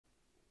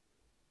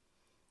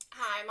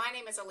Hi, my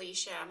name is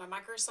Alicia. I'm a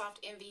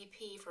Microsoft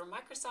MVP for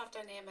Microsoft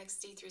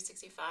Dynamics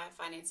D365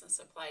 Finance and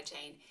Supply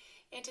Chain.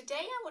 And today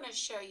I want to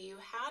show you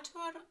how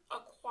to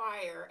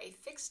acquire a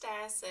fixed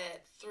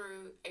asset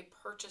through a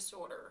purchase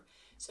order.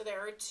 So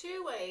there are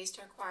two ways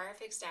to acquire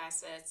fixed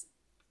asset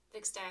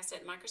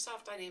in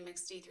Microsoft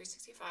Dynamics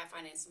D365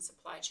 Finance and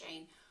Supply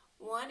Chain.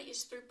 One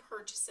is through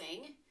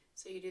purchasing.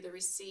 So you do the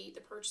receipt,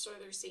 the purchase order,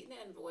 the receipt, and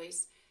the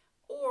invoice.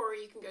 Or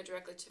you can go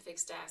directly to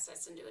fixed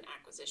assets and do an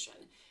acquisition.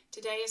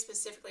 Today I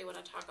specifically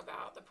want to talk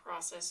about the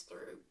process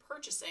through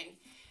purchasing.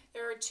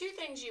 There are two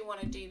things you want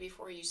to do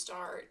before you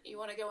start. You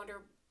want to go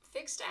under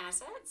fixed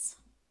assets,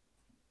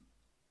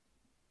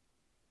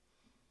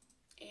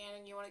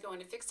 and you want to go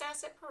into fixed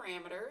asset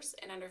parameters,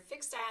 and under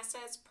fixed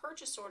assets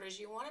purchase orders,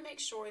 you want to make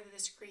sure that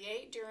this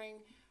create during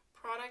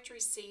product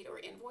receipt or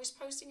invoice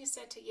posting is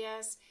set to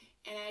yes,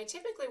 and I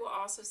typically will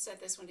also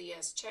set this one to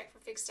yes. Check for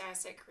fixed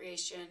asset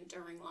creation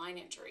during line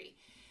entry.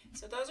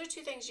 So those are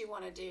two things you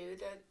want to do.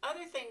 The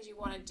other things you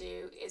want to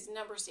do is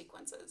number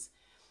sequences.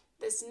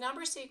 This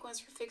number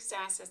sequence for fixed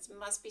assets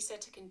must be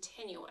set to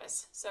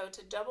continuous. So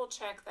to double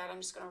check that,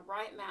 I'm just going to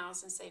right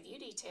mouse and say view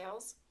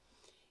details,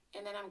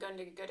 and then I'm going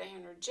to go down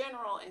under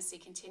general and see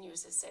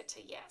continuous is set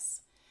to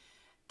yes.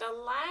 The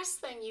last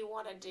thing you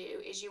want to do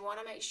is you want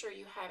to make sure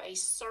you have a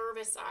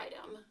service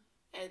item.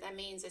 That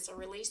means it's a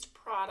released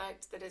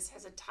product that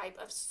has a type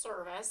of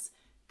service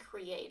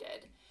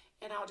created.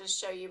 And I'll just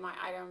show you my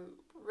item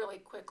really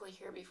quickly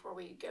here before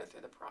we go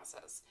through the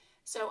process.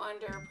 So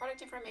under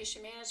Product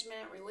Information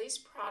Management,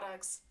 Released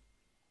Products,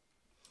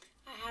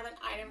 I have an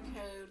item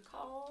code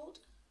called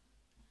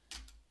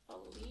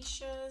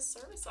Alicia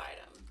Service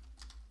Item.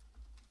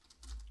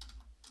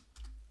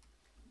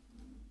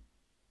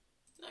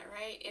 All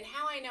right, and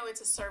how I know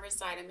it's a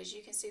service item is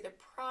you can see the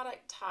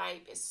product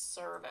type is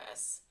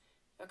service.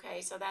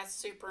 Okay, so that's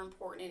super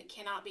important. It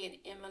cannot be an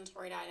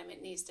inventoried item.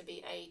 It needs to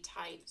be a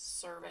type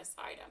service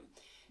item.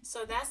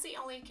 So that's the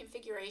only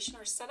configuration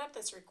or setup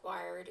that's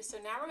required. So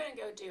now we're going to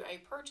go do a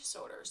purchase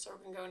order. So we're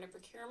going to go into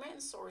procurement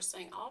and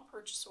sourcing, all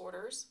purchase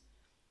orders.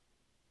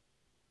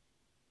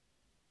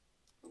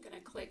 I'm going to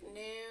click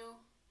new.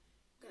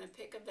 I'm going to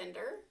pick a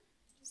vendor.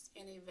 Just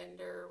any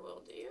vendor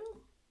will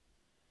do.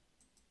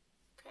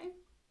 Okay.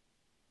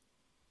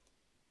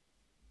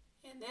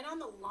 And then on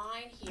the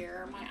line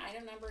here, my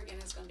item number again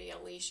is going to be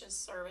Alicia's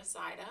service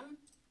item.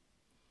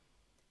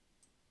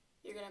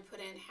 You're going to put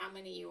in how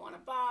many you want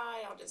to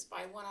buy. I'll just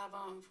buy one of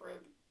them for,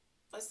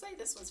 let's say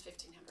this one's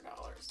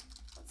 $1,500.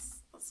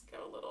 Let's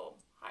go a little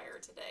higher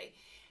today.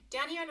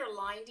 Down here under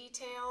line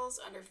details,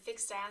 under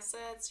fixed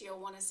assets, you'll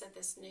want to set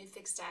this new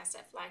fixed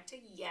asset flag to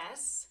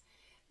yes.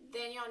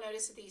 Then you'll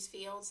notice that these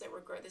fields that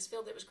were this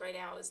field that was grayed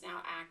out is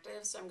now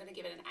active. So I'm going to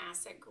give it an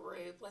asset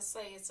group. Let's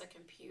say it's a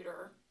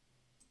computer,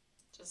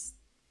 just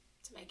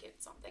to make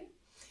it something.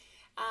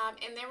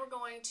 And then we're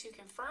going to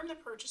confirm the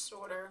purchase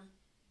order.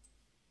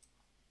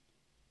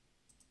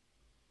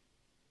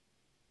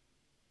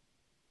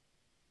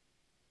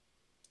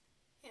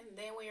 And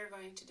then we are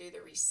going to do the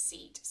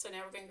receipt. So now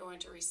we're going to go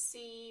into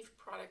receive,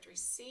 product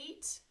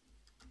receipt.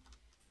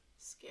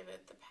 Just give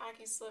it the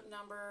packing slip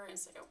number and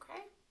say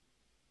okay.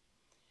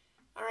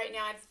 All right,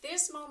 now at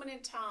this moment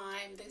in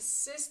time, the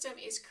system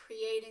is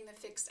creating the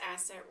fixed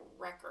asset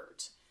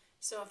record.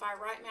 So if I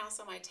right mouse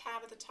on my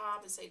tab at the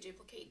top and say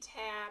duplicate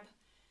tab,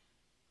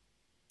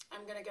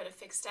 I'm going to go to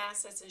fixed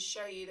assets and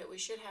show you that we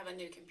should have a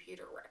new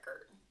computer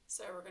record.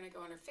 So we're going to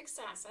go under fixed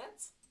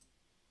assets,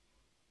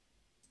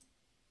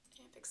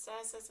 and fixed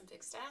assets and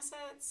fixed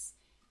assets.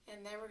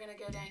 And then we're going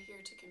to go down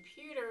here to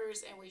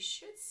computers and we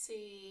should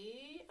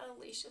see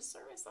Alicia's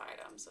service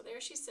item. So there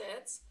she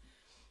sits.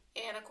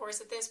 And of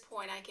course, at this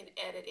point, I can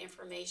edit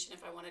information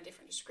if I want a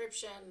different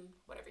description,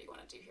 whatever you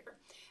want to do here.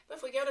 But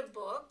if we go to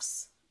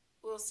books,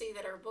 we'll see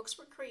that our books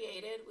were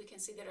created. We can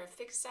see that our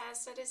fixed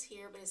asset is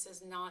here, but it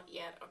says not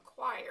yet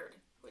acquired,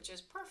 which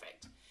is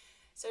perfect.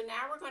 So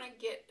now we're going to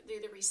do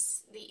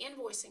the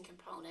invoicing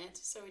component.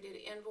 So we do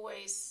the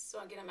invoice.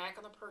 So again, I'm back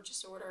on the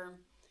purchase order,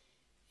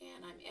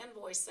 and I'm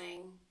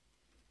invoicing,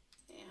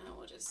 and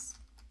we'll just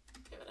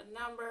give it a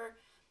number.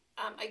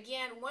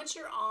 Again, once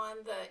you're on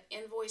the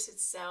invoice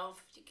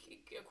itself,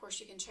 of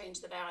course you can change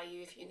the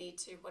value if you need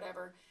to,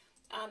 whatever.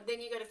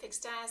 Then you go to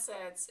fixed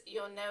assets,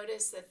 you'll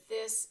notice that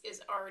this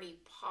is already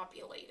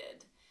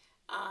populated.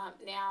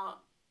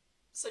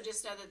 So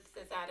just know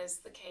that that is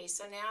the case.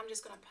 So now I'm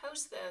just going to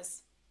post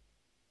this.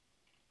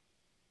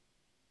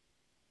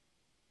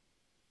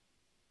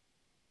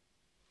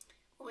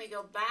 When we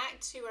go back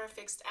to our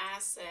fixed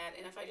asset,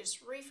 and if I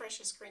just refresh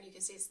the screen, you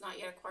can see it's not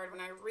yet acquired.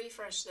 When I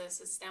refresh this,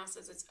 it now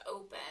says it's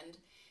opened,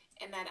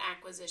 and that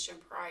acquisition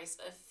price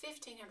of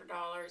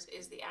 $1,500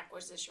 is the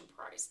acquisition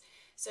price.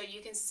 So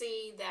you can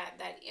see that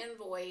that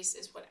invoice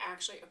is what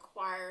actually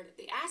acquired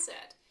the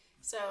asset.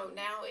 So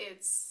now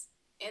it's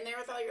in there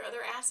with all your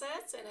other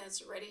assets, and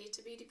it's ready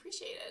to be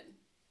depreciated.